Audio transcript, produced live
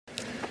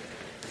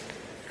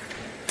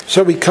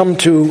So we come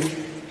to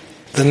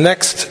the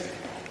next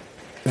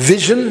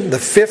vision, the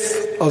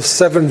fifth of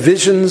 7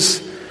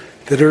 visions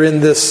that are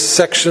in this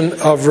section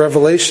of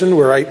Revelation.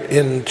 We're right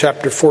in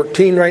chapter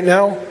 14 right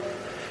now.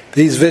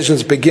 These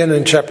visions begin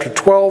in chapter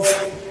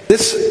 12.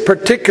 This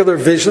particular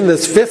vision,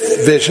 this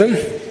fifth vision,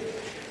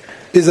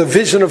 is a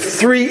vision of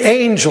 3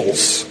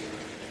 angels.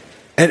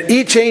 And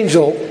each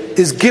angel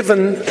is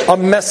given a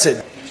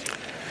message.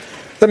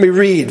 Let me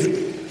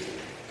read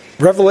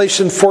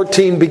Revelation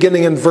 14,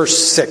 beginning in verse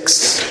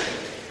 6.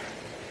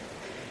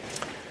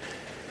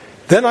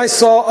 Then I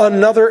saw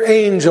another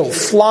angel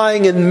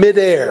flying in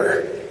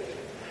midair,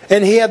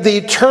 and he had the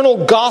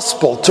eternal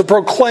gospel to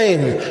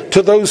proclaim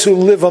to those who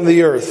live on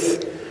the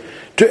earth,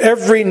 to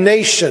every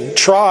nation,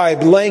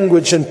 tribe,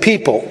 language, and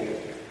people.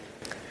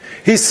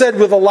 He said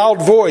with a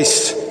loud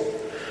voice,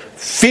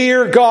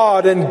 "Fear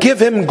God and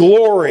give him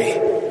glory,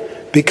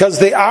 because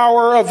the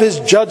hour of his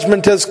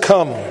judgment has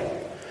come.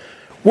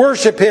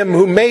 Worship him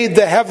who made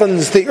the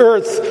heavens, the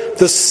earth,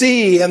 the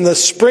sea, and the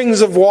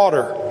springs of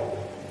water."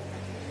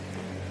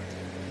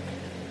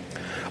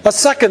 A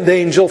second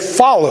angel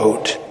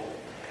followed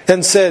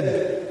and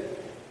said,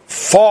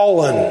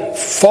 "Fallen,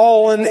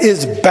 fallen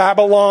is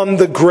Babylon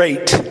the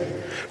Great,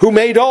 who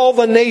made all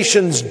the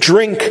nations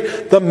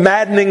drink the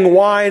maddening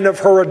wine of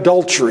her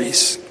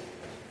adulteries."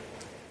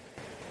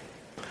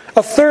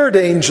 A third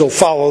angel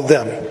followed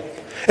them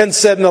and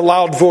said in a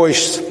loud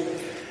voice,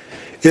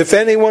 "If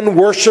anyone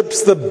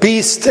worships the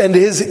beast and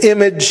his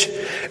image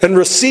and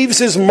receives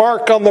his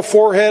mark on the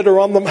forehead or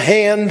on the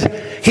hand,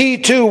 he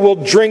too will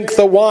drink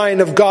the wine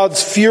of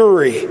God's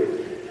fury,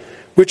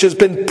 which has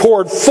been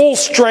poured full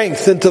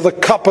strength into the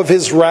cup of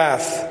his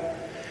wrath.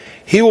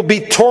 He will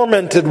be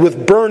tormented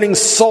with burning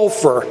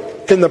sulfur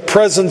in the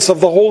presence of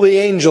the holy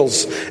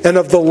angels and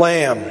of the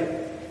Lamb.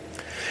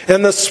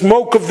 And the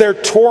smoke of their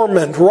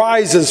torment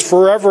rises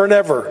forever and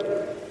ever.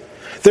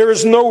 There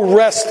is no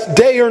rest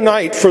day or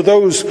night for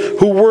those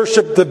who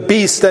worship the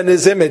beast and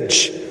his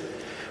image,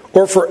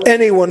 or for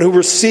anyone who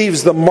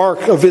receives the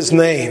mark of his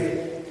name."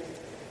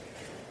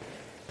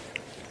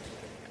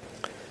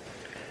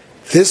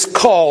 This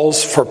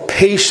calls for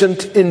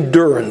patient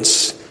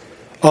endurance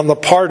on the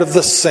part of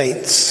the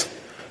saints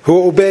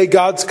who obey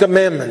God's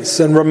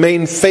commandments and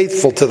remain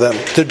faithful to them,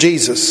 to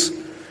Jesus.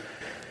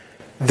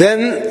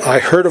 Then I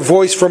heard a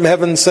voice from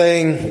heaven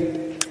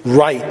saying,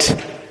 "Write,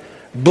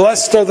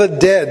 blessed are the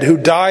dead who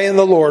die in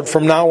the Lord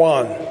from now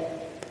on."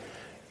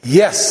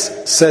 "Yes,"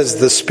 says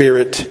the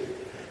Spirit,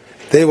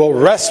 "they will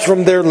rest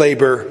from their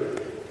labor,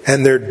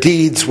 and their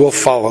deeds will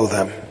follow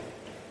them."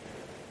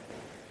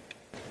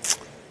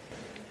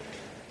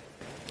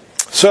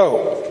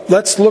 So,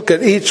 let's look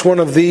at each one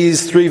of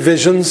these 3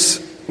 visions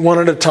one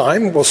at a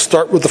time. We'll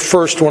start with the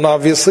first one,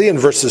 obviously, in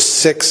verses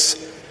 6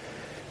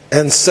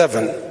 and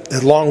 7,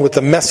 along with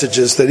the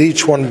messages that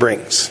each one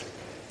brings.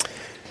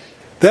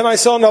 Then I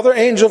saw another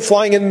angel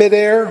flying in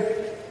midair,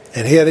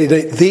 and he had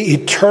the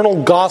eternal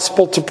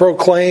gospel to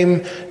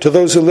proclaim to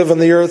those who live on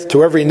the earth,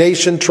 to every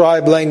nation,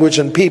 tribe, language,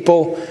 and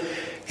people.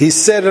 He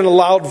said in a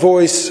loud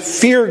voice,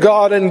 "Fear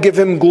God and give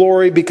him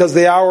glory, because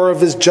the hour of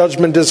his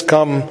judgment has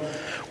come.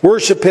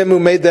 Worship him who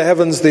made the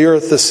heavens, the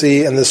earth, the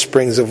sea, and the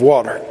springs of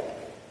water."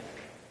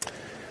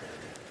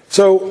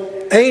 So,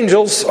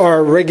 angels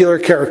are regular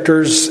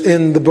characters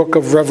in the book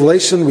of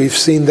Revelation. We've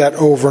seen that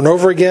over and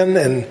over again,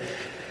 and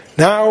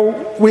now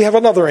we have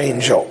another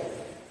angel,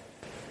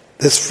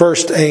 this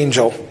first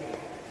angel.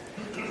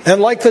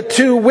 And like the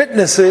 2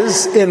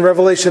 witnesses in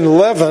Revelation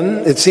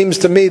 11, it seems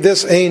to me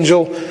this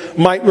angel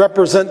might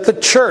represent the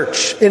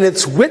church in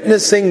its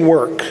witnessing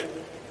work.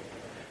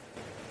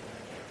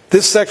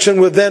 This section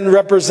would then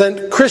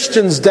represent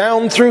Christians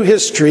down through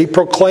history,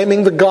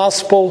 proclaiming the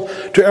gospel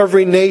to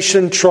every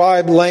nation,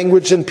 tribe,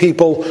 language, and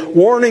people,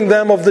 warning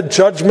them of the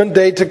judgment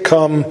day to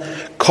come,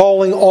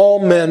 calling all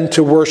men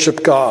to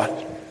worship God.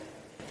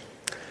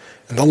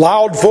 And the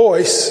loud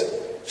voice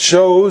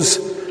shows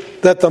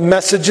that the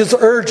message is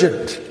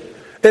urgent.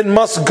 It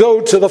must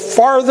go to the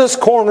farthest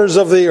corners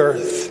of the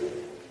earth.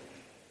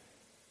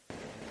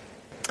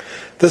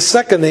 The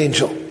second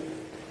angel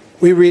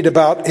we read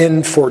about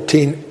in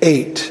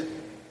 14:8.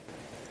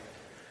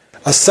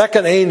 A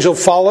second angel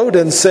followed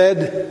and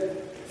said,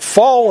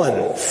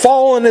 "Fallen,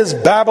 fallen is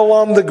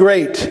Babylon the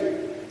Great,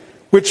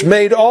 which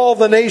made all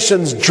the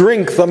nations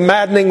drink the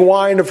maddening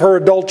wine of her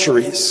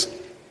adulteries."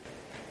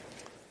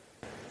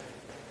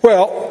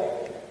 Well,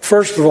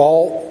 first of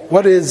all,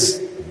 what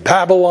is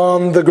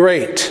Babylon the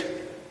Great?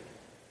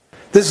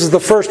 This is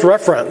the first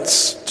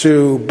reference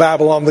to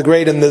Babylon the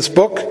Great in this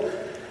book,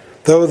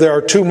 though there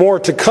are 2 more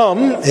to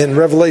come in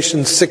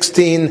Revelation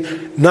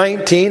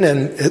 16:19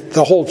 and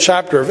the whole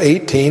chapter of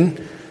 18,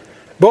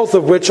 both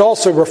of which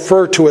also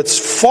refer to its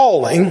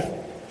falling.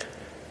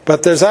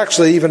 But there's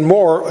actually even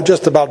more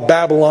just about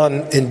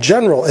Babylon in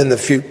general in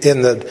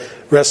the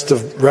rest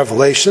of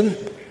Revelation.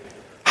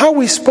 How are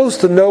we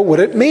supposed to know what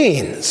it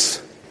means?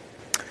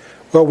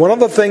 Well, one of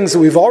the things that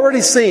we've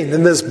already seen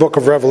in this book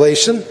of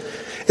Revelation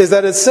is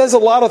that it says a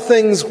lot of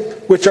things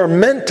which are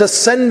meant to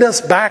send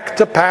us back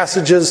to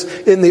passages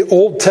in the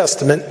Old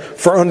Testament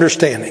for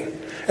understanding.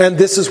 And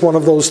this is one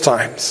of those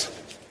times.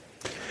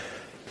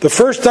 The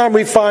first time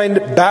we find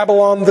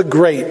Babylon the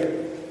Great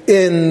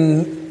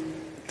in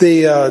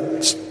the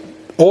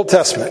Old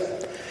Testament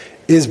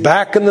is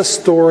back in the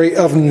story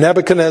of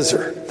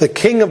Nebuchadnezzar, the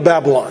king of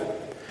Babylon,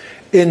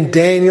 in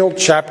Daniel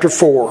chapter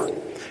 4,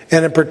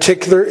 and in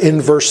particular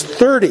in verse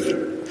 30.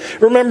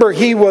 Remember,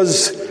 he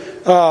was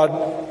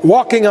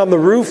walking on the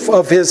roof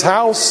of his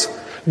house,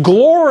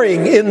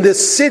 glorying in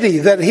this city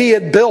that he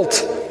had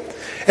built.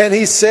 And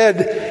he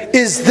said,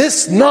 "Is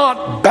this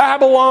not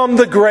Babylon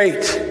the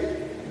Great,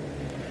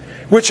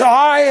 which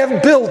I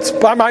have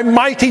built by my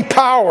mighty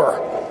power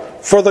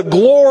for the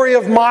glory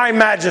of my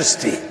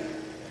majesty?"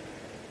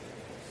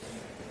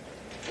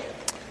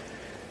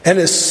 And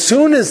as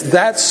soon as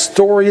that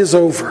story is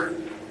over,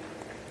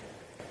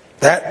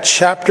 that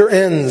chapter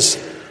ends.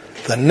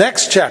 The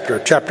next chapter,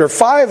 chapter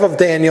 5 of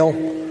Daniel,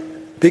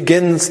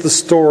 begins the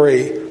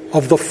story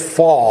of the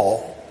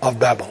fall of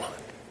Babylon.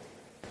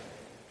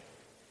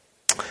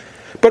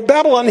 But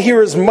Babylon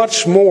here is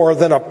much more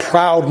than a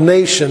proud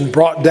nation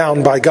brought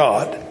down by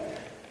God.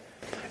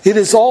 It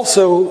is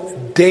also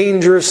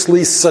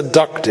dangerously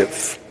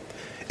seductive.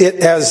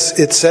 As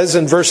it says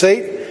in verse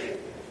 8,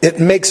 it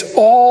makes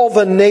all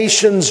the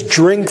nations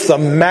drink the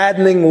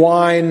maddening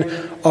wine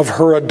of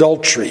her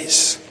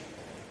adulteries.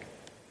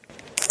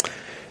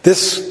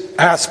 This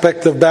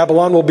aspect of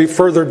Babylon will be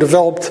further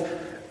developed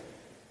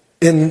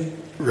in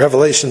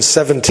Revelation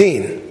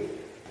 17.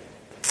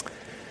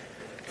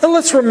 And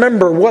let's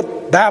remember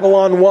what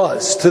Babylon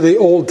was to the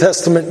Old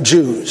Testament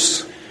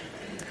Jews.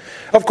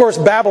 Of course,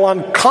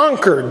 Babylon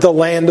conquered the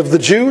land of the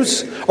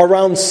Jews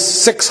around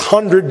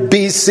 600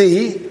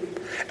 BC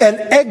and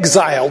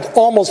exiled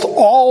almost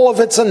all of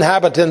its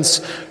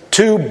inhabitants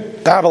to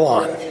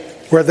Babylon,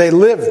 where they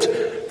lived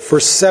for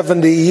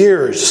 70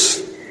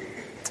 years.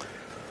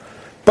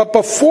 But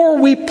before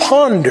we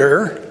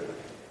ponder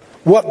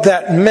what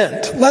that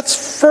meant,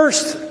 let's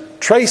first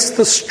trace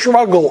the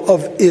struggle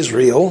of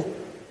Israel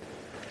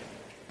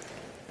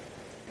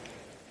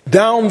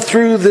down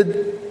through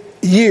the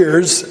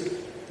years,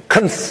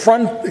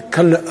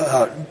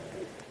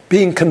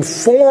 being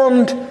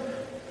conformed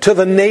to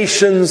the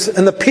nations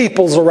and the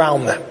peoples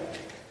around them.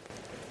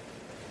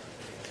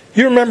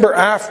 You remember,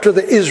 after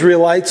the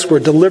Israelites were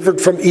delivered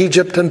from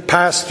Egypt and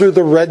passed through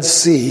the Red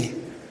Sea,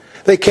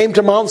 they came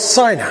to Mount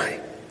Sinai.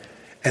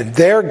 And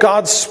there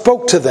God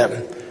spoke to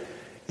them,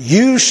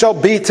 "You shall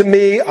be to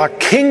me a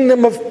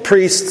kingdom of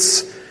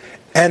priests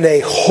and a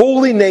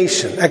holy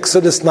nation."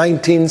 Exodus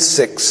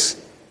 19:6.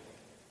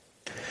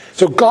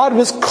 So God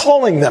was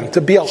calling them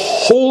to be a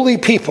holy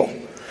people,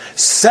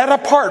 set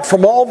apart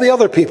from all the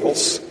other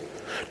peoples,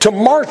 to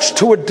march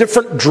to a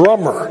different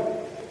drummer.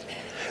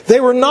 They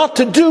were not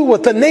to do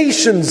what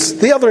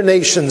the other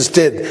nations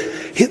did.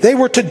 They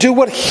were to do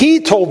what He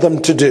told them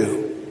to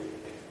do.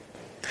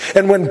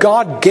 And when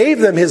God gave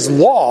them His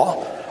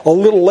law a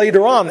little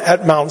later on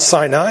at Mount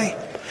Sinai,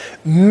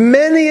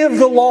 many of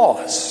the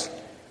laws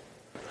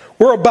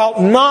were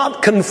about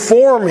not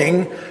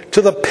conforming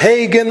to the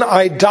pagan,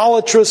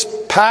 idolatrous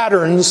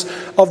patterns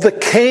of the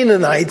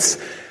Canaanites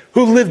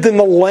who lived in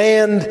the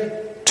land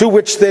to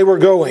which they were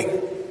going.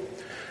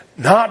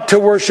 Not to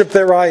worship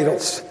their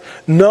idols,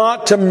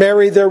 not to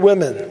marry their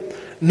women,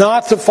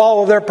 not to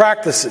follow their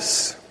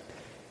practices.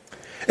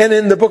 And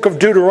in the book of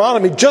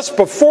Deuteronomy, just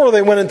before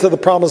they went into the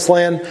promised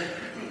land,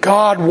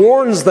 God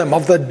warns them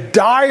of the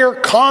dire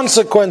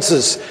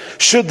consequences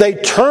should they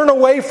turn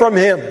away from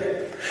Him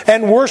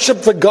and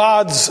worship the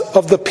gods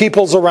of the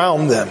peoples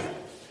around them.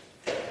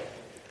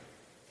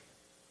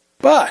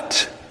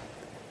 But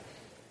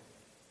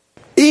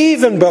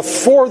even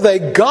before they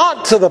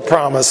got to the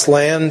promised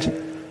land,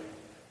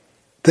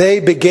 they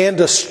began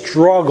to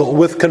struggle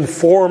with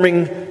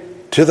conforming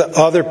to the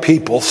other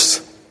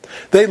peoples.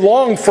 They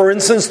longed, for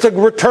instance, to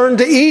return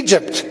to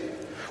Egypt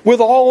with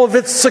all of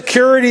its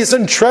securities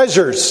and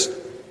treasures.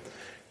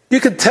 You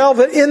could tell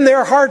that in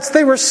their hearts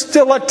they were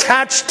still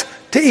attached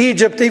to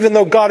Egypt, even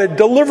though God had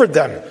delivered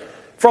them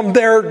from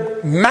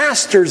their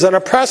masters and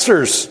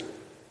oppressors.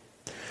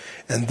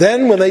 And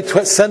then when they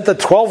sent the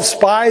 12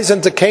 spies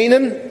into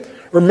Canaan,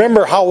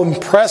 remember how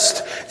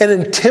impressed and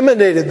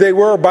intimidated they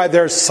were by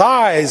their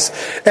size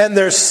and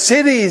their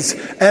cities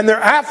and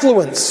their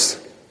affluence.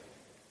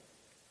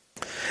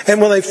 And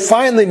when they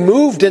finally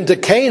moved into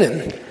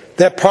Canaan,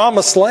 that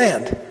promised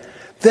land,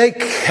 they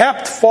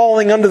kept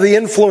falling under the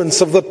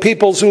influence of the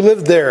peoples who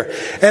lived there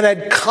and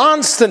had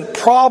constant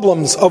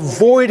problems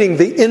avoiding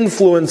the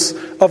influence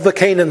of the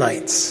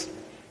Canaanites.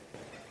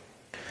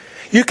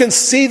 You can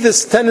see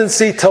this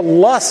tendency to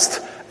lust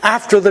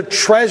after the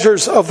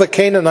treasures of the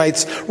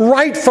Canaanites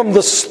right from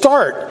the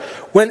start,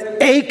 when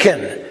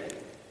Achan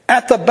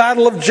at the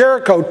Battle of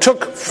Jericho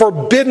took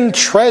forbidden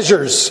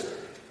treasures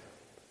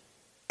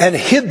and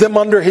hid them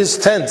under his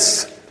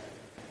tent.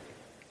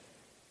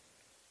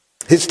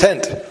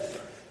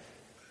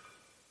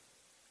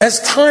 As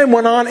time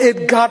went on,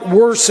 it got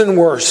worse and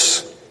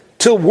worse,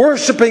 till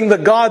worshiping the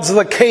gods of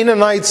the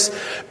Canaanites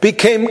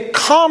became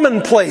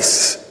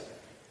commonplace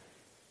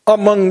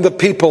among the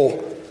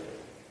people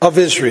of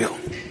Israel.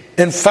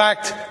 In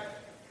fact,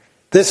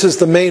 this is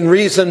the main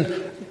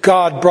reason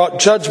God brought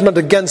judgment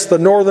against the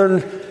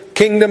northern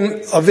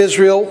kingdom of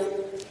Israel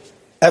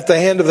at the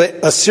hand of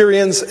the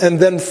Assyrians, and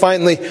then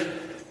finally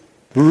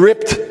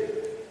ripped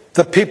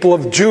the people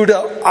of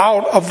Judah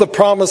out of the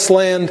promised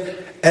land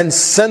and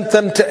sent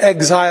them to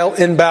exile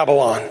in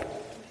Babylon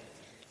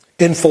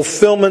in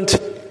fulfillment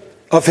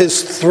of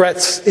his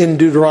threats in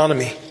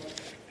Deuteronomy.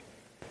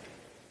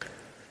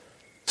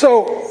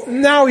 So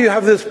now you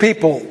have this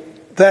people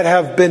that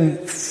have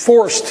been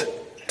forced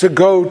to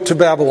go to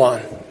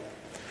Babylon.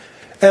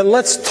 And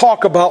let's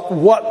talk about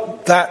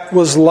what that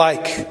was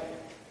like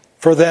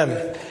for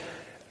them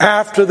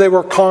after they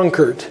were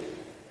conquered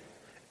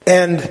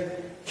and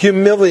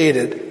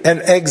humiliated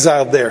and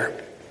exiled there.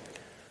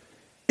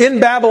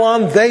 In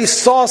Babylon, they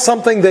saw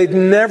something they'd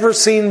never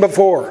seen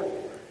before.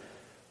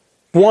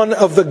 One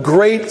of the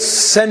great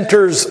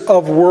centers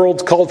of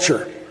world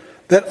culture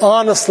that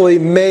honestly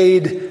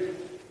made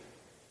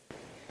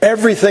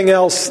everything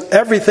else,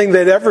 everything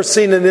they'd ever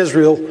seen in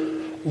Israel,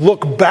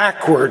 look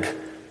backward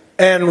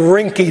and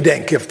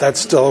rinky-dink, if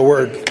that's still a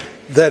word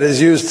that is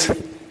used.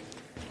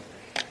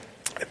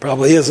 It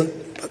probably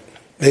isn't, but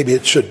maybe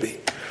it should be.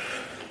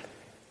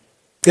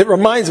 It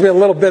reminds me a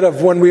little bit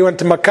of when we went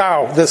to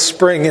Macau this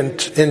spring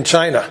in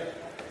China,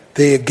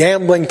 the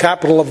gambling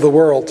capital of the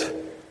world,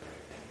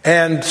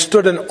 and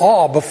stood in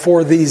awe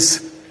before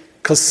these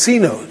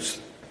casinos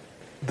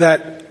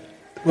that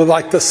were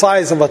like the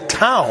size of a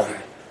town.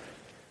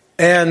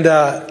 And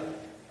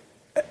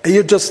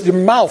your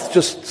mouth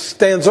just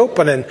stands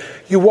open, and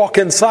you walk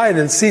inside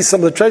and see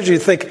some of the treasure. You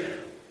think,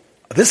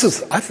 this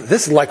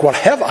is like what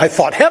I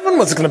thought heaven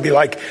was going to be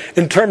like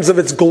in terms of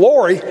its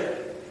glory,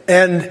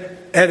 and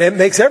it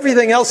makes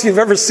everything else you've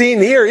ever seen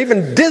here,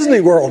 even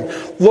Disney World,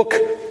 look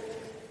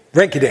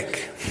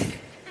rinky-dink.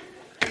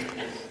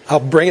 I'll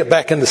bring it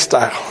back into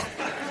style,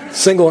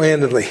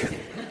 single-handedly.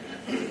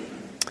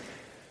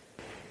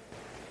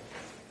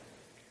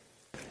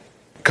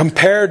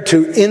 Compared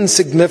to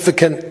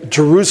insignificant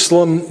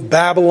Jerusalem,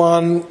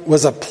 Babylon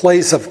was a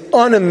place of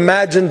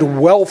unimagined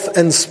wealth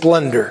and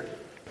splendor,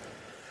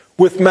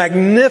 with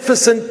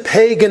magnificent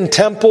pagan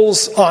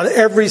temples on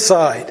every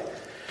side.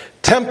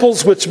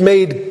 Temples which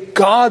made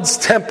God's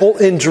temple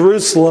in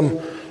Jerusalem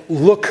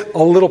look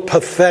a little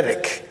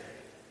pathetic,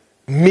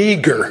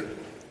 meager,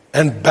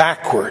 and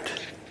backward.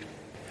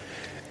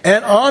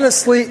 And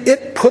honestly,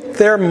 it put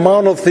their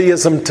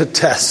monotheism to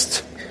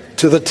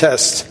the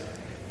test.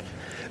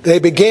 They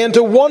began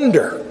to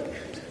wonder,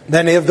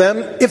 many of them,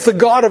 if the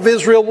God of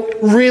Israel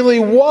really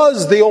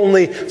was the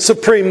only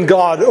supreme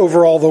God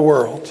over all the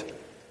world.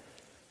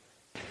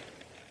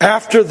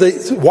 After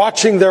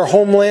watching their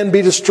homeland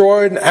be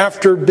destroyed,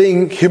 after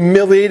being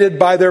humiliated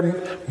by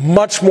their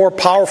much more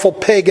powerful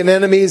pagan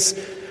enemies,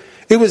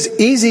 it was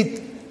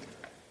easy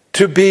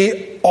to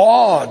be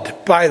awed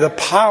by the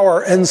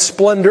power and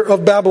splendor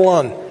of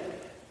Babylon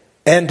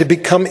and to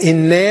become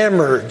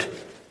enamored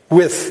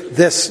with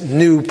this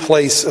new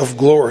place of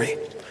glory.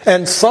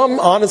 And some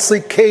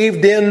honestly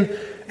caved in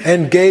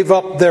and gave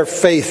up their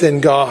faith in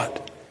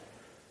God.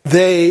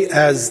 They,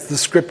 as the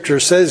scripture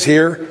says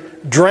here,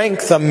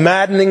 drank the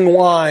maddening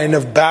wine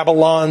of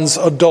Babylon's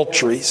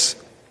adulteries.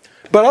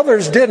 But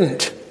others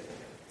didn't.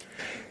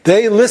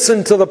 They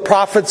listened to the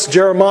prophets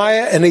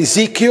Jeremiah and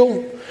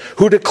Ezekiel,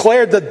 who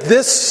declared that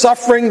this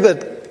suffering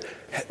that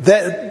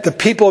the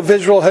people of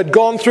Israel had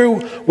gone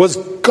through was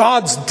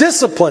God's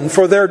discipline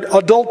for their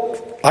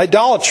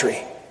idolatry.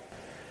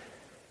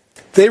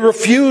 They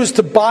refused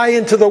to buy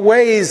into the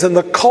ways and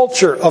the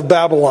culture of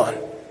Babylon.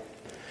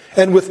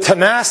 And with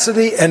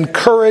tenacity and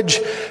courage,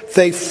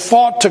 they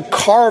fought to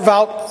carve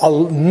out a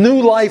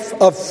new life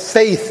of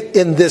faith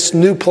in this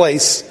new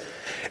place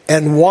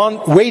and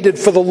waited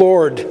for the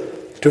Lord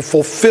to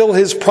fulfill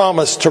his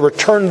promise to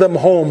return them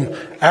home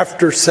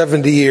after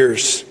 70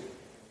 years.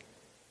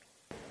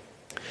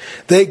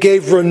 They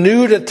gave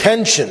renewed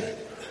attention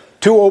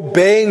to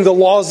obeying the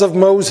laws of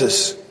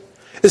Moses,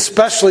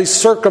 especially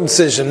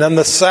circumcision and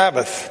the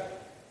Sabbath.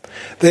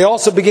 They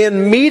also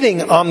began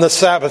meeting on the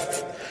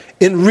Sabbath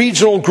in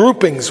regional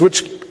groupings,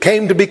 which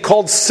came to be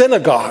called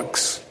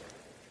synagogues.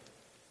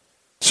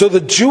 So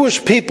the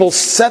Jewish people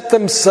set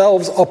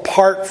themselves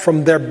apart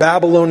from their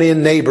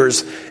Babylonian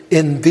neighbors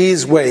in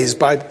these ways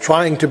by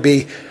trying to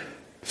be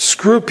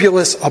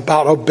scrupulous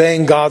about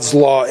obeying God's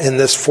law in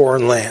this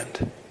foreign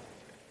land.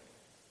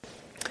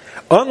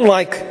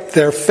 Unlike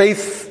their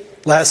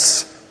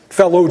faithless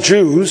fellow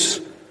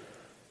Jews,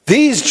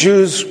 these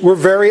Jews were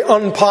very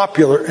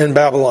unpopular in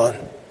Babylon,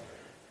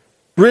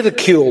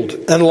 ridiculed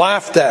and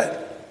laughed at.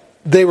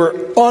 They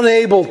were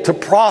unable to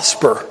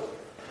prosper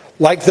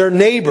like their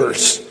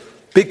neighbors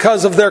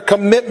because of their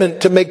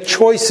commitment to make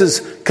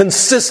choices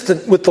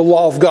consistent with the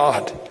law of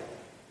God.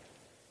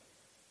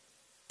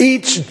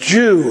 Each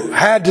Jew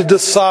had to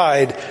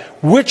decide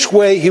which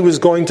way he was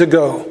going to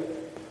go,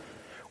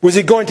 Was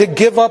he going to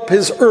give up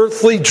his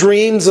earthly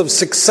dreams of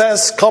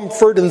success,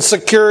 comfort, and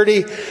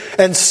security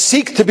and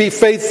seek to be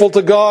faithful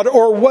to God?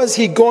 Or was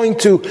he going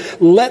to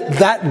let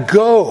that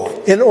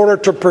go in order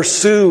to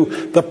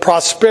pursue the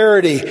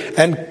prosperity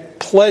and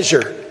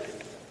pleasure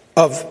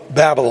of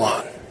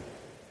Babylon?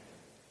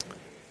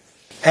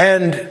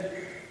 And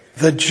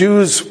the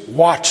Jews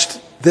watched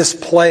this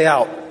play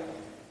out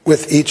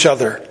with each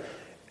other,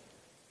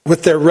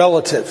 with their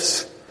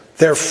relatives,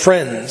 their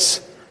friends,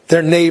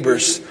 their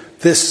neighbors.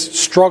 This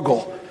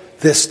struggle,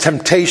 this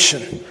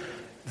temptation,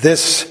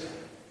 this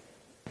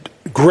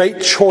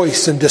great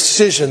choice and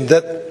decision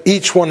that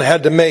each one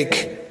had to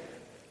make.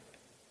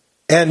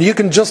 And you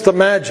can just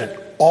imagine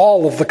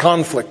all of the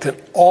conflict and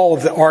all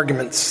of the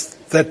arguments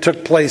that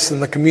took place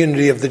in the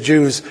community of the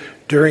Jews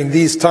during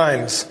these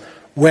times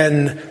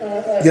when,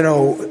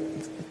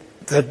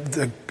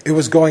 it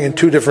was going in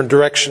two different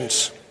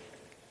directions.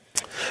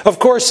 Of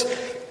course,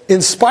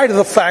 in spite of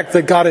the fact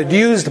that God had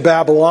used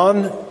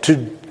Babylon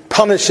to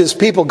punish his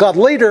people, God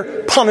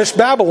later punished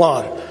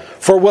Babylon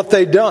for what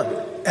they'd done.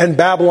 And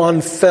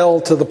Babylon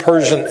fell to the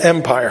Persian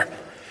Empire.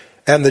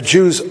 And the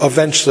Jews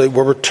eventually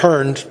were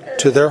returned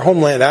to their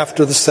homeland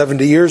after the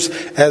 70 years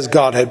as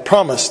God had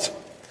promised.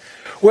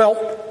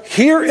 Well,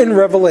 here in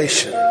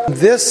Revelation,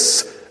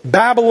 this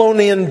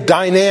Babylonian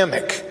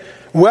dynamic,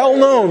 well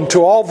known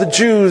to all the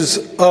Jews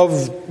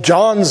of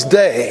John's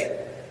day,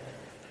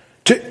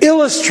 to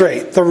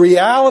illustrate the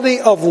reality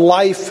of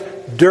life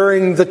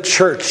during the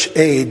church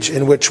age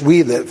in which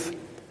we live,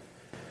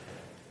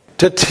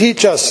 to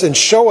teach us and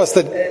show us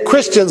that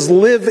Christians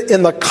live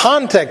in the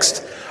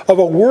context of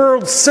a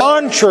world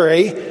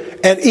contrary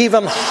and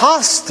even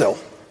hostile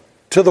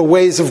to the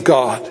ways of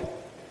God,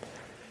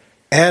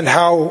 and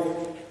how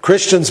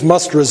Christians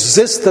must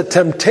resist the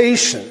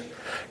temptation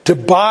to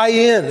buy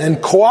in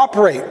and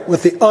cooperate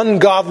with the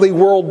ungodly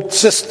world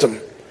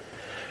system.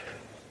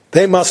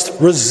 They must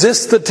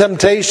resist the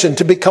temptation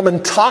to become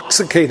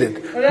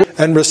intoxicated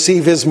and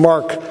receive his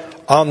mark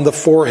on the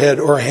forehead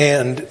or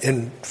hand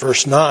in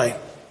verse 9.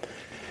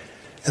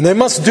 And they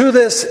must do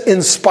this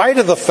in spite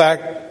of the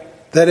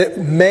fact that it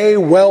may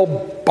well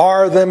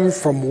bar them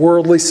from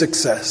worldly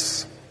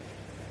success.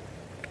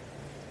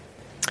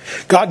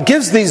 God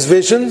gives these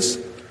visions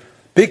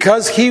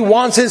because he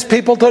wants his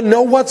people to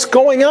know what's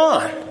going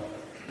on.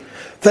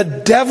 The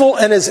devil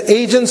and his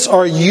agents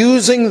are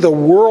using the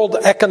world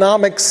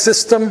economic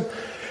system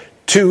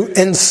to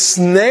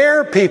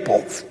ensnare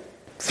people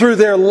through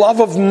their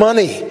love of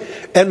money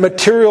and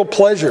material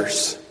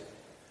pleasures.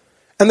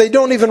 And they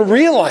don't even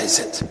realize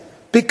it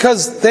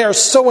because they are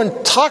so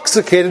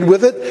intoxicated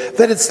with it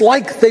that it's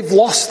like they've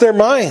lost their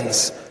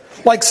minds.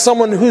 Like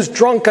someone who's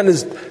drunk and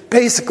is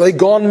basically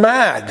gone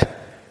mad.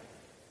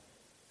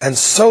 And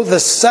so the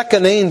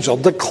second angel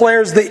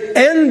declares the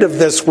end of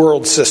this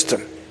world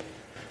system.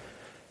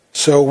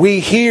 So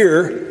we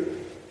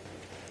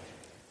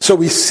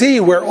see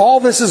where all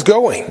this is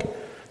going.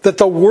 That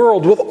the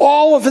world, with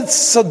all of its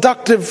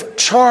seductive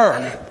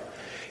charm,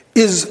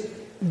 is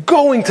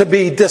going to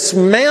be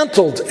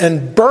dismantled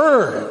and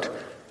burned.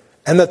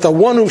 And that the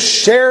one who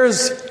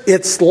shares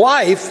its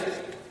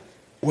life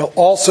will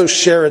also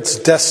share its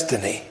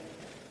destiny.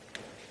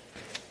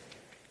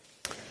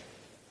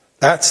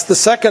 That's the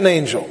second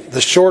angel.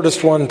 The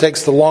shortest one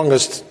takes the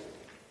longest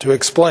to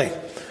explain.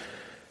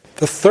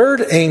 The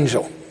third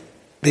angel,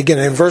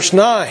 beginning in verse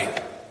 9.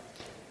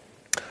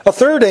 A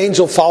third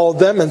angel followed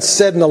them and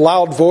said in a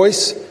loud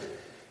voice,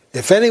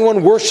 "If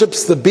anyone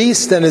worships the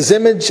beast and his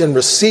image and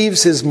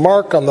receives his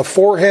mark on the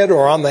forehead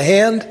or on the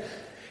hand,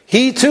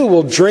 he too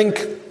will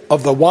drink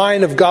of the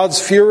wine of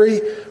God's fury,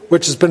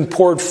 which has been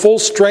poured full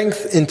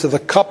strength into the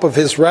cup of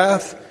his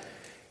wrath.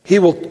 He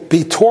will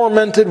be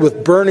tormented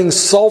with burning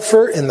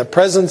sulfur in the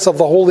presence of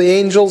the holy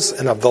angels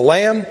and of the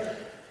Lamb,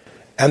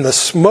 and the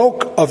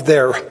smoke of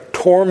their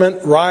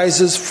torment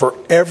rises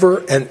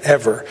forever and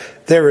ever.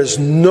 There is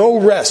no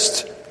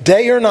rest,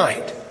 day or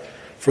night,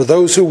 for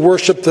those who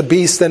worship the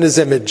beast and his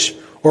image,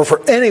 or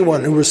for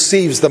anyone who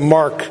receives the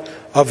mark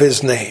of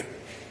his name."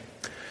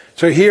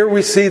 So here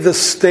we see the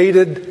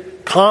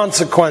stated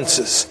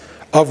consequences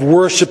of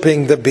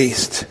worshiping the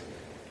beast.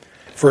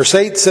 Verse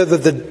 8 said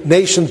that the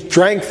nations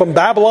drank from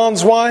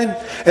Babylon's wine,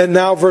 and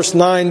now verse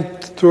 9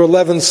 through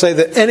 11 say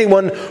that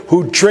anyone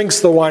who drinks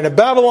the wine of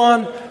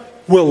Babylon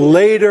will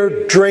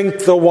later drink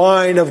the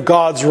wine of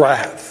God's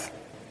wrath.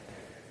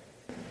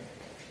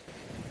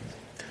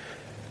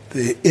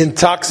 The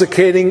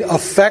intoxicating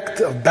effect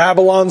of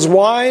Babylon's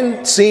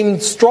wine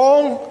seemed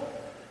strong,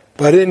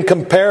 but in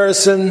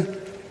comparison,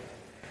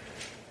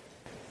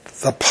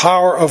 the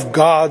power of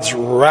God's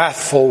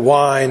wrathful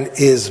wine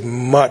is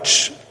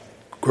much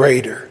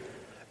greater.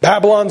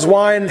 Babylon's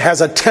wine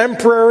has a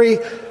temporary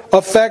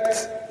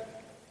effect.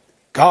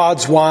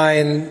 God's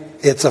wine,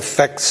 its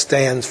effect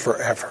stands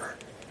forever.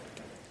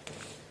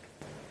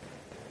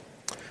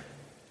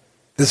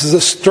 This is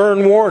a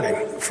stern warning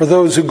for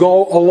those who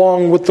go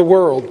along with the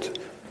world,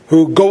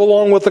 who go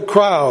along with the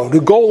crowd,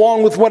 who go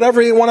along with what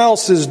everyone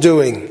else is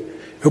doing,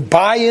 who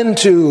buy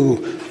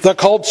into the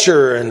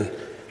culture and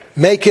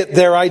make it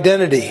their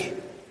identity.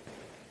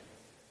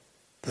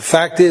 The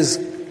fact is,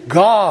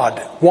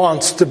 God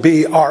wants to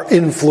be our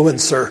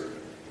influencer.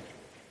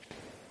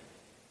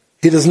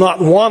 He does not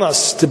want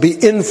us to be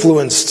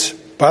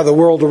influenced by the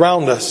world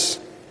around us.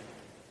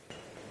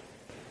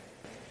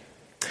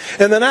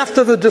 And then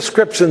after the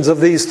descriptions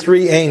of these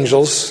three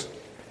angels,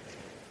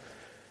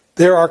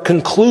 there are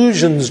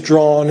conclusions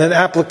drawn and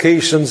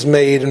applications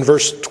made in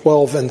verse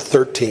 12 and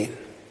 13.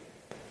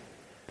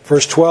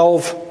 Verse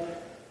 12,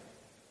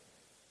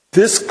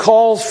 this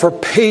calls for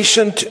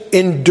patient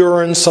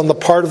endurance on the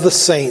part of the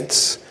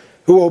saints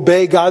who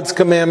obey God's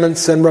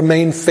commandments and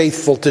remain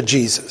faithful to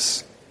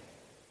Jesus.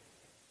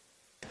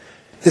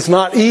 It's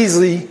not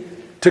easy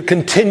to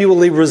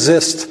continually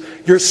resist.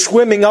 You're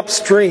swimming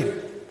upstream.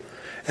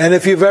 And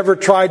if you've ever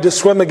tried to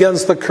swim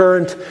against the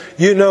current,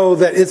 you know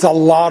that it's a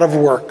lot of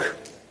work.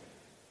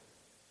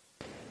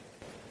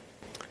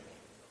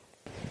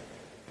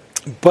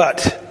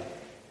 But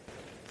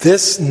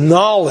this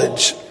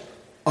knowledge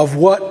of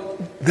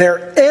what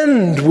their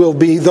end will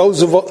be,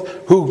 those of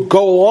who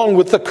go along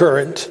with the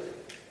current,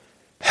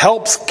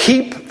 helps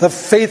keep the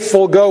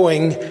faithful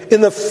going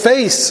in the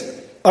face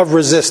of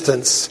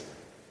resistance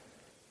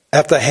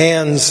at the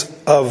hands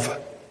of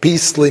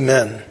beastly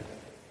men.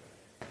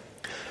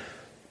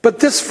 But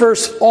this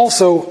verse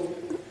also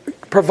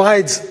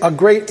provides a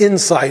great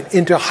insight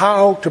into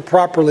how to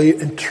properly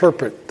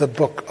interpret the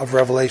book of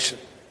Revelation.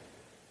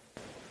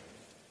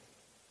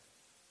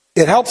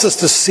 It helps us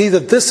to see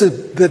that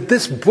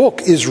this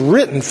book is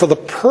written for the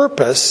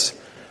purpose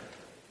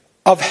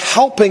of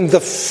helping the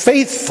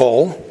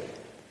faithful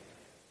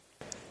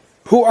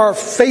who are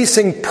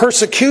facing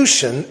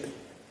persecution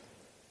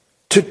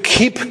to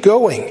keep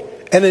going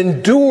and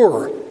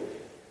endure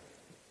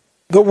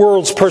the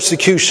world's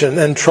persecution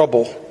and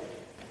trouble.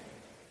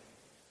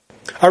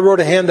 I wrote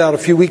a handout a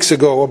few weeks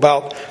ago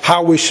about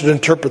how we should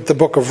interpret the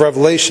book of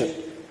Revelation.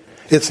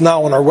 It's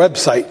now on our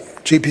website,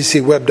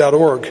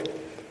 gpcweb.org.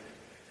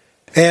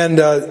 And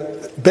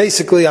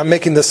basically I'm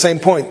making the same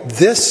point.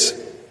 This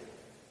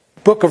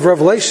book of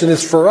Revelation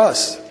is for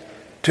us,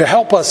 to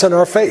help us in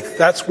our faith.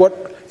 That's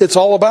what it's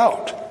all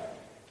about.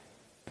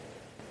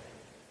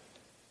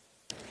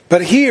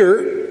 But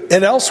here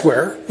and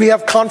elsewhere, we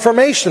have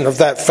confirmation of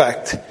that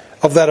fact,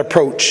 of that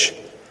approach.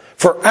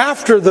 For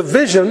after the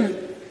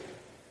vision,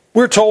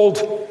 we're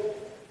told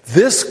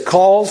this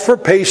calls for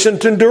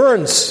patient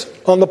endurance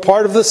on the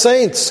part of the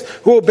saints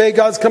who obey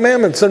God's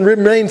commandments and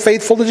remain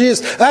faithful to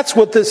Jesus. That's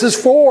what this is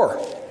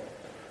for.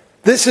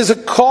 This is a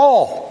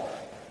call.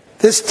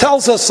 This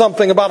tells us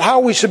something about how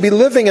we should be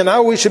living and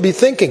how we should be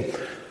thinking.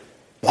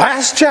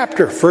 Last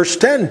chapter, verse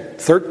 10,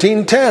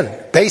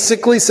 13:10,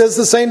 basically says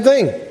the same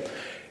thing.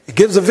 It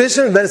gives a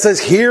vision, and then it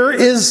says, here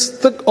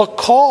is a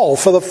call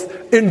for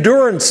the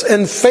endurance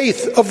and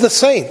faith of the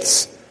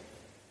saints.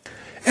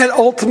 And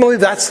ultimately,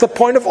 that's the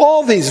point of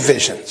all these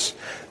visions.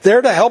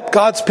 They're to help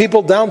God's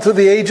people down through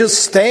the ages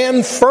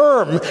stand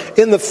firm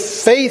in the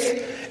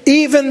faith,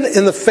 even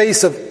in the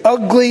face of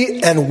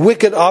ugly and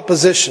wicked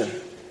opposition.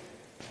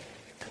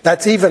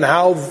 That's even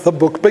how the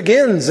book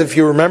begins, if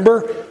you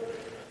remember.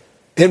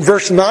 In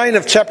verse 9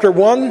 of chapter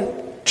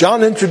 1,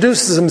 John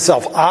introduces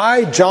himself.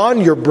 I,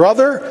 John, your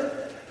brother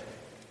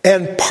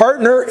and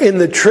partner in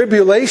the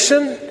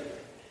tribulation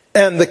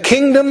and the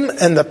kingdom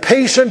and the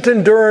patient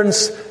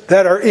endurance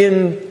that are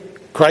in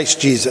Christ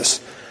Jesus.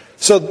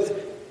 So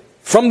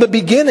from the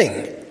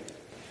beginning,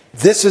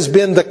 this has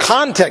been the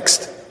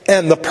context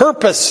and the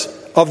purpose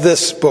of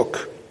this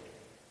book.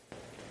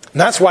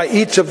 And that's why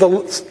each of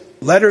the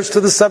letters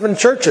to the 7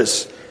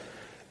 churches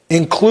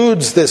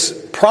includes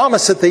this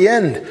promise at the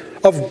end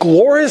of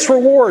glorious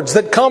rewards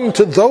that come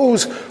to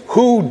those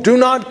who do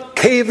not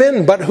cave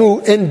in, but who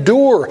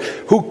endure,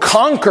 who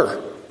conquer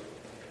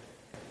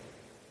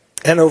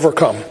and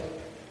overcome.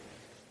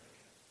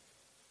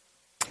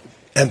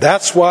 And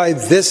that's why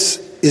this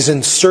is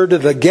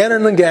inserted again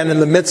and again in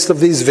the midst of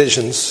these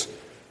visions.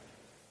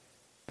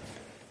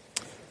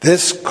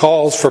 This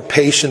calls for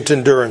patient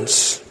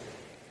endurance.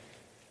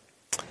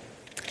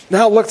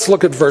 Now let's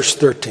look at verse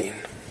 13.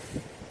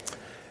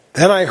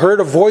 Then I heard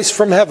a voice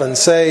from heaven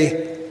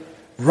say,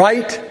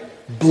 "Write,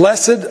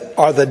 blessed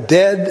are the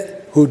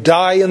dead who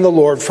die in the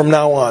Lord from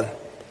now on.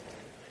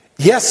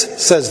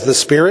 Yes, says the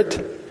Spirit,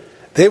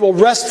 they will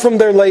rest from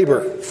their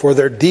labor, for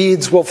their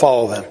deeds will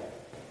follow them.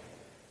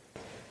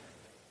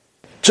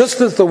 Just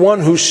as the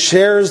one who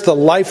shares the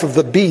life of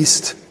the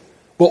beast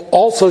will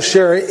also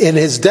share in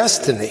his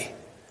destiny,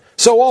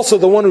 so also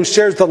the one who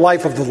shares the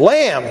life of the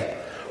Lamb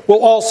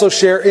will also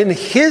share in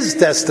his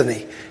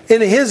destiny,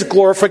 in his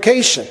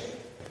glorification."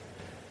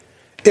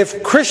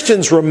 If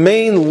Christians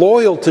remain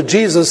loyal to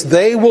Jesus,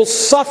 they will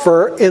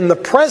suffer in the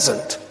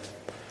present,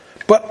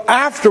 but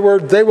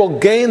afterward they will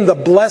gain the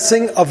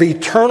blessing of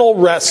eternal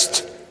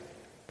rest.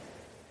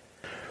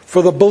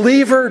 For the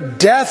believer,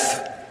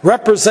 death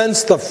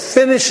represents the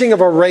finishing of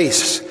a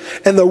race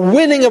and the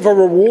winning of a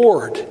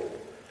reward.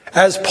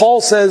 As Paul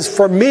says,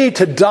 "For me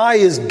to die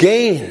is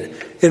gain,"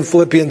 in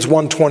Philippians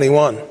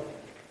 1:21.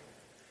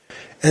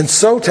 And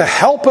so to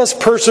help us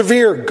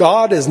persevere,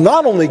 God has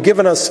not only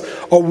given us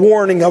a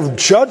warning of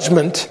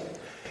judgment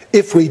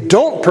if we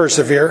don't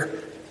persevere,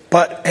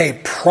 but a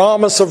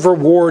promise of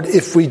reward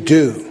if we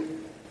do.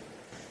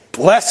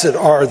 Blessed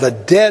are the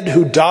dead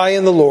who die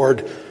in the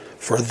Lord,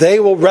 for they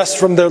will rest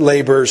from their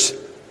labors,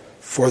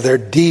 for their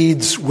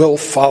deeds will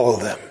follow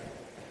them.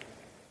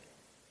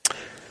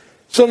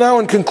 So now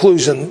in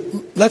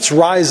conclusion, let's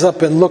rise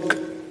up and look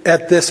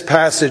at this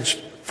passage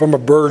from a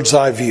bird's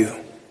eye view.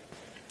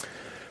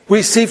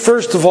 We see,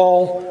 first of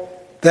all,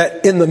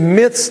 that in the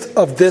midst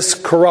of this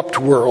corrupt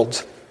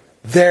world,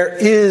 there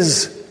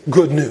is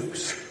good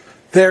news.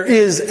 There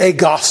is a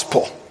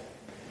gospel.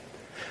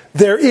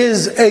 There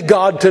is a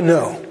God to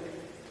know.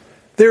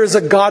 There is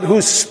a God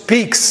who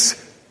speaks,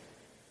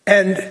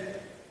 and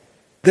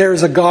there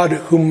is a God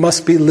who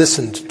must be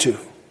listened to.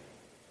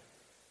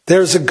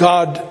 There is a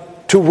God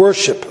to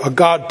worship, a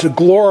God to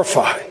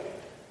glorify,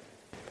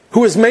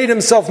 who has made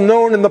himself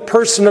known in the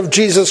person of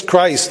Jesus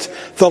Christ,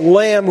 the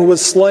Lamb who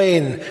was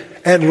slain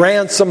and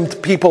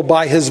ransomed people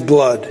by his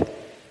blood.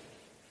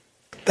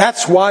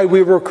 That's why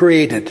we were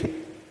created.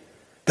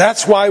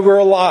 That's why we're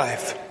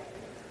alive.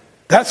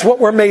 That's what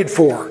we're made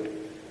for.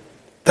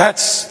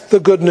 That's the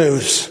good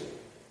news.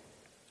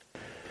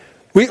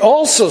 We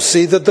also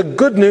see that the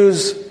good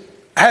news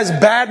has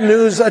bad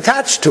news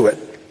attached to it.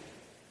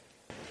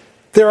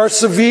 There are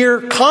severe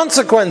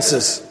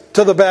consequences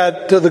to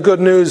the good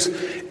news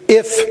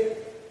if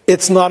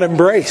it's not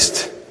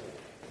embraced.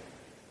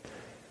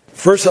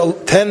 Verse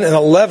 10 and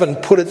 11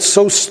 put it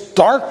so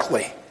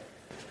starkly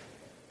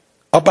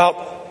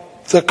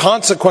about the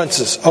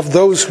consequences of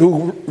those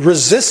who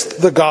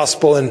resist the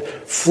gospel and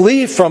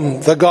flee from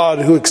the God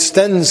who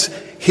extends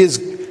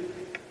his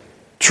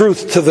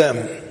truth to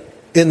them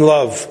in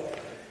love.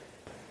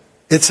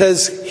 It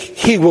says,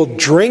 he will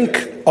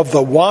drink of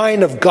the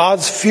wine of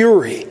God's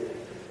fury,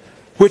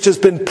 which has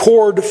been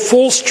poured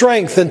full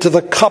strength into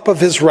the cup of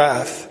his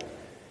wrath.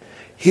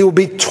 He will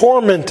be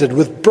tormented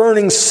with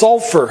burning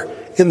sulfur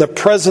in the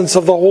presence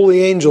of the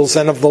holy angels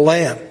and of the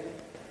Lamb.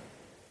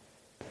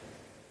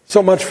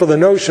 So much for the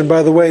notion,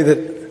 by the way,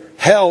 that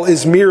hell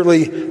is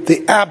merely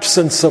the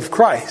absence of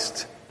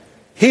Christ.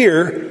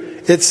 Here,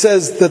 it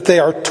says that they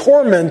are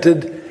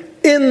tormented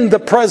in the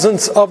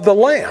presence of the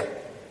Lamb.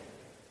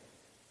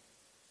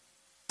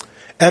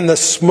 And the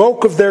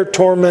smoke of their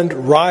torment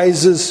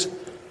rises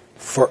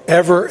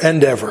forever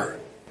and ever,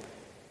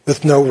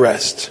 with no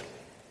rest.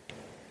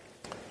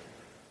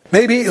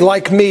 Maybe,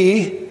 like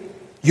me,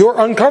 you're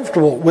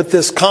uncomfortable with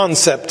this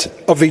concept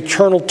of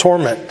eternal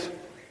torment.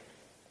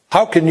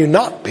 How can you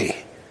not be?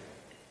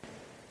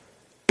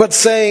 But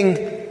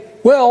saying,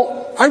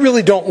 well, I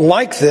really don't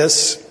like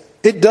this,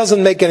 it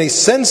doesn't make any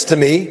sense to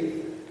me,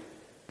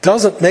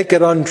 doesn't make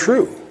it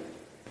untrue.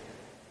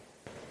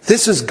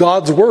 This is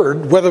God's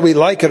word, whether we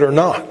like it or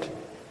not.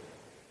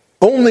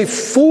 Only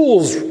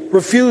fools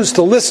refuse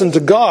to listen to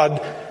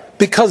God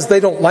because they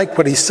don't like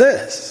what he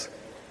says.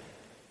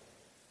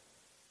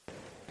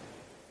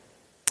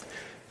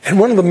 And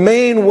one of the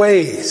main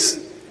ways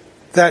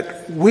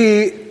that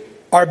we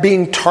are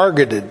being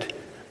targeted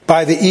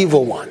by the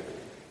evil one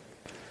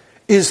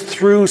is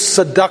through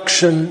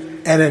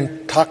seduction and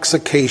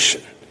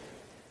intoxication.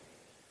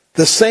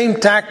 The same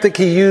tactic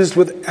he used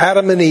with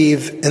Adam and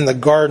Eve in the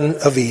Garden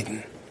of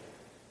Eden.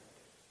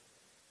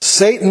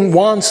 Satan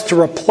wants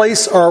to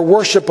replace our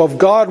worship of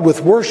God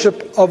with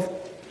worship of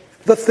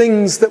the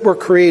things that were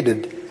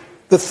created,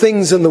 the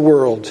things in the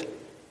world.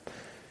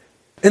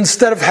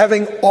 Instead of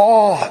having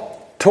awe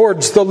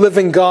towards the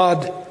living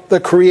God, the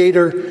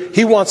Creator,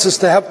 he wants us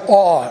to have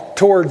awe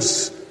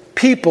towards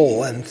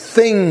people and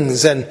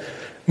things and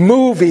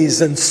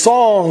movies and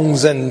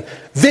songs and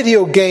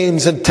video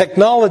games and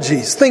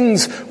technologies,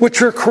 things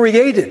which are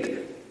created.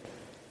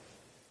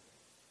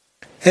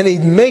 And he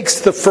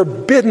makes the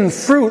forbidden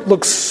fruit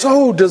look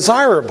so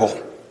desirable.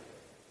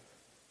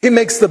 He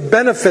makes the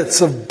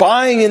benefits of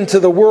buying into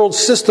the world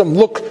system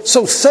look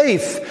so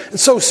safe and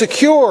so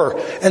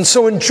secure and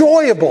so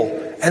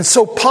enjoyable and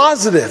so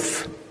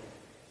positive.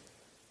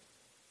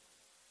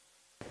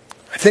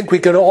 I think we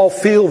can all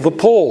feel the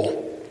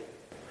pull.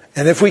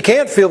 And if we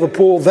can't feel the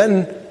pull,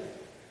 then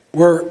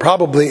we're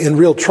probably in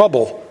real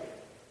trouble.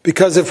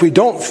 Because if we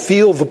don't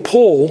feel the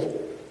pull,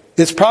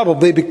 it's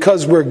probably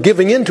because we're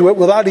giving into it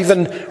without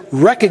even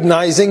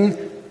recognizing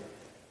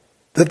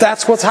that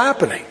that's what's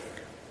happening.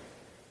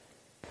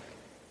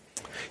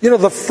 You know,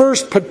 the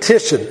first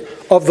petition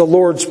of the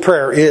Lord's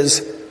Prayer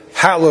is,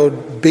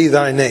 hallowed be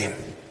thy name.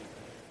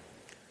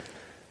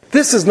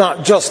 This is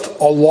not just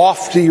a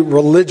lofty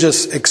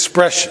religious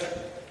expression.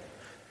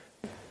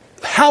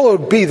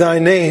 Hallowed be thy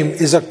name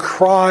is a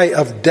cry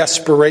of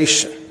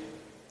desperation.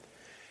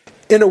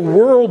 In a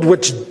world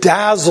which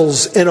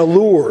dazzles and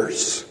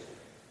allures,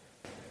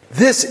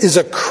 this is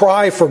a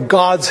cry for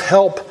God's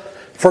help,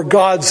 for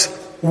God's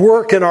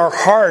work in our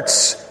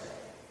hearts,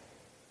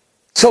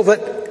 so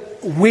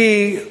that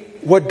we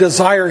would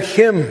desire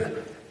him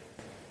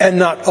and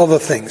not other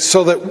things,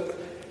 so that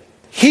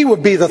he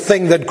would be the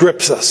thing that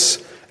grips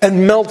us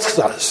and melts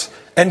us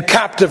and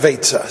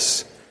captivates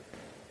us.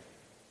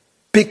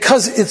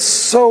 Because it's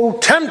so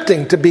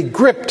tempting to be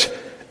gripped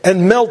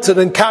and melted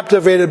and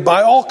captivated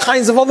by all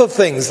kinds of other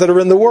things that are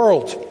in the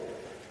world.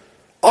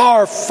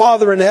 Our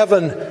Father in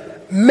heaven,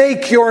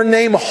 make your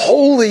name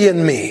holy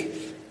in me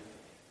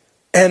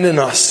and in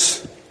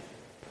us.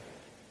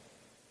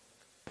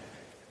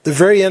 The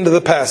very end of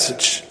the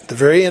passage, the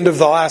very end of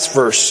the last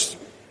verse,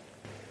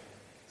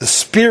 the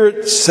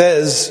Spirit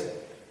says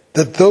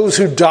that those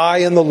who die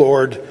in the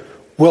Lord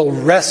will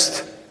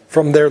rest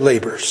from their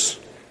labors.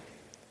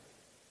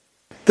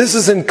 This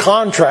is in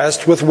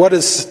contrast with what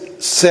is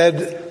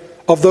said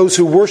of those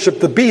who worship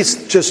the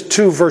beast just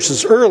 2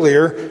 verses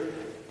earlier,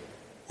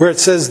 where it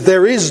says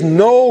there is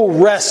no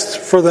rest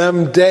for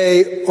them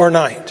day or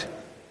night.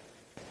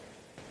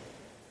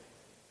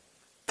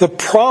 The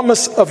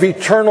promise of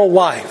eternal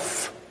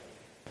life,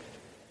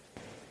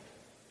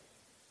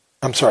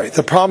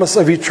 the promise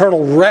of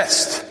eternal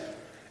rest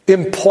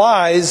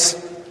implies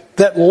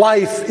that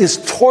life is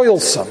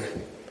toilsome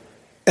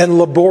and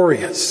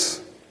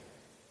laborious.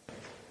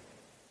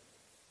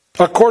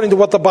 According to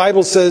what the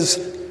Bible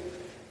says,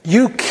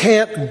 you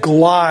can't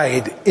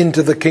glide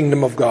into the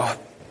kingdom of God.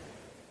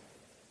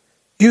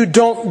 You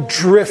don't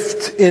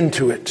drift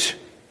into it.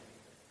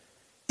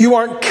 You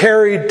aren't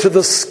carried to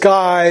the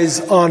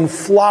skies on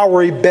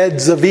flowery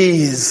beds of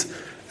ease,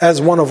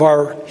 as one of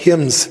our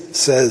hymns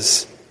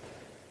says.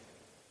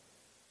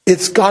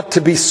 It's got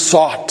to be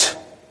sought.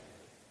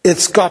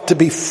 It's got to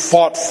be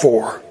fought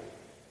for.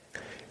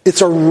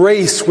 It's a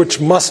race which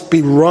must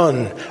be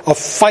run, a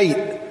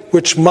fight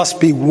which must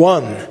be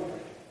won.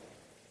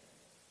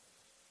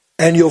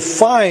 And you'll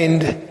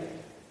find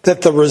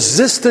that the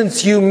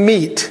resistance you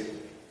meet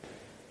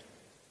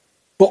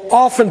will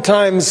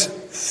oftentimes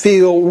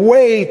feel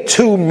way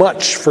too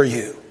much for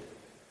you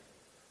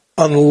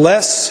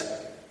unless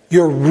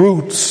your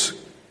roots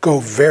go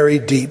very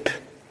deep.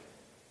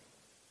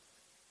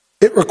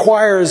 It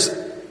requires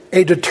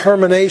a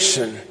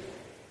determination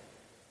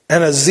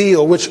and a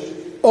zeal which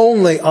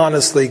only,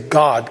 honestly,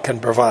 God can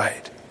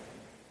provide.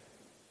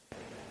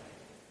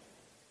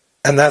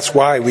 And that's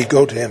why we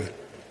go to Him.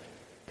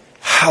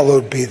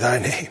 Hallowed be thy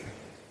name.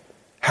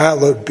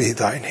 Hallowed be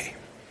thy name.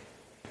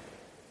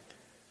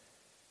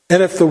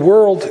 And if the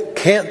world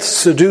can't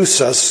seduce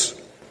us,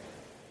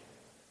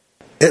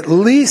 at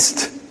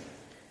least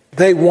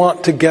they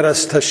want to get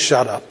us to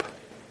shut up.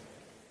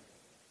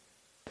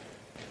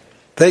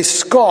 They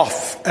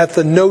scoff at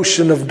the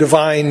notion of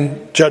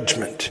divine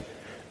judgment.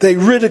 They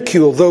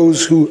ridicule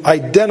those who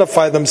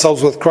identify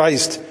themselves with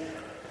Christ.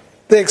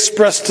 They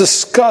express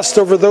disgust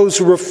over those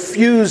who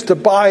refuse to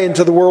buy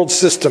into the world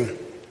system.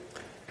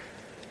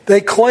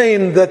 They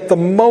claim that the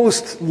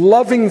most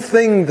loving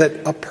thing that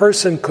a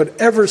person could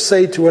ever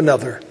say to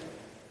another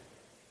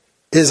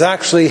is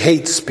actually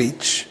hate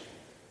speech.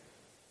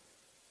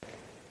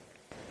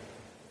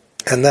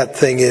 And that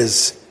thing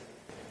is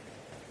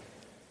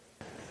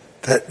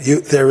that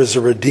there is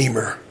a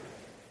Redeemer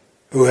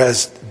who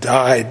has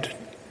died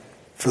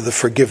for the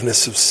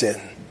forgiveness of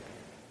sin.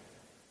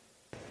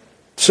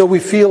 So we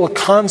feel a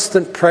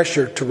constant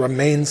pressure to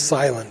remain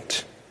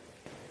silent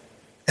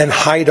and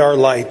hide our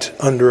light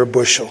under a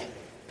bushel.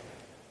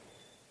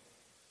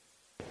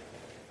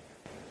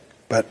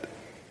 But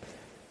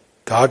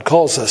God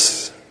calls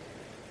us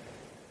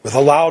with a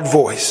loud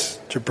voice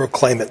to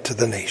proclaim it to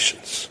the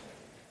nations.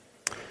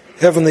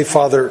 Heavenly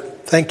Father,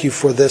 thank you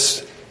for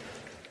this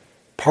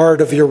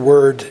part of your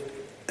word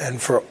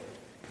and for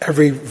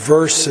every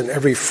verse and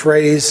every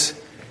phrase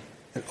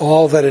and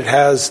all that it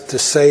has to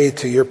say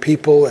to your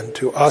people and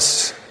to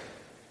us.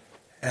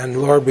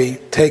 And Lord, we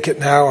take it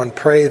now and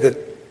pray that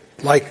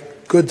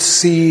like good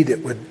seed,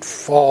 it would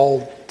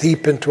fall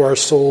deep into our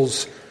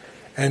souls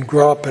and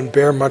grow up and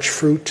bear much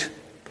fruit.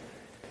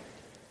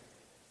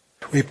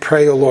 We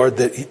pray, O Lord,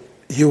 that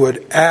you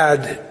would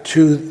add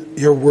to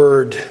your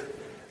word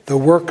the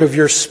work of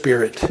your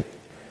Spirit,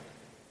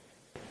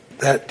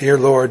 that, dear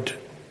Lord,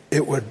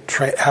 it would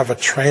have a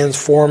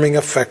transforming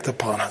effect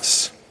upon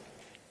us.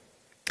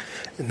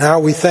 And now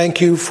we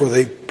thank you for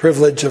the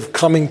privilege of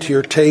coming to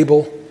your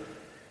table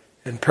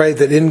and pray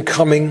that in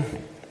coming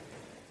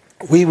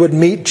we would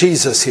meet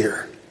Jesus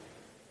here,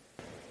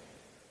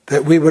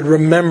 that we would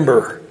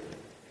remember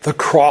the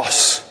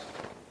cross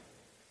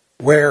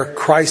where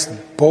Christ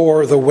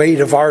bore the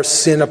weight of our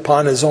sin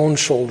upon his own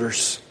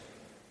shoulders.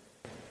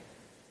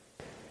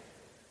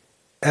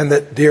 And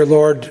that, dear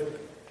Lord,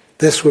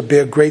 this would be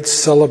a great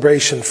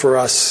celebration for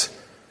us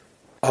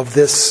of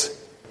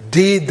this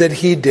deed that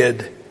he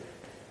did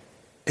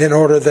in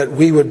order that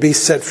we would be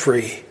set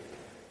free,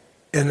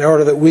 in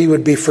order that we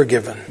would be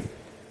forgiven,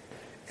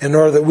 in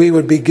order that we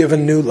would be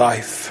given new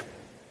life,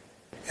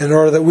 in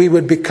order that we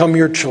would become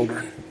your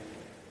children,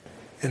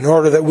 in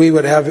order that we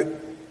would have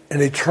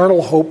an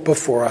eternal hope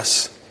before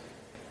us,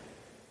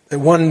 that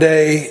one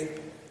day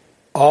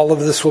all of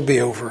this will be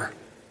over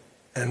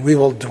and we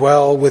will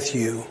dwell with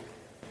you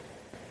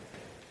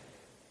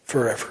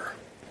forever.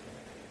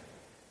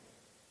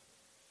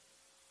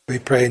 We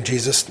pray in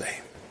Jesus'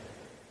 name.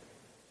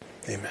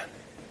 Amen.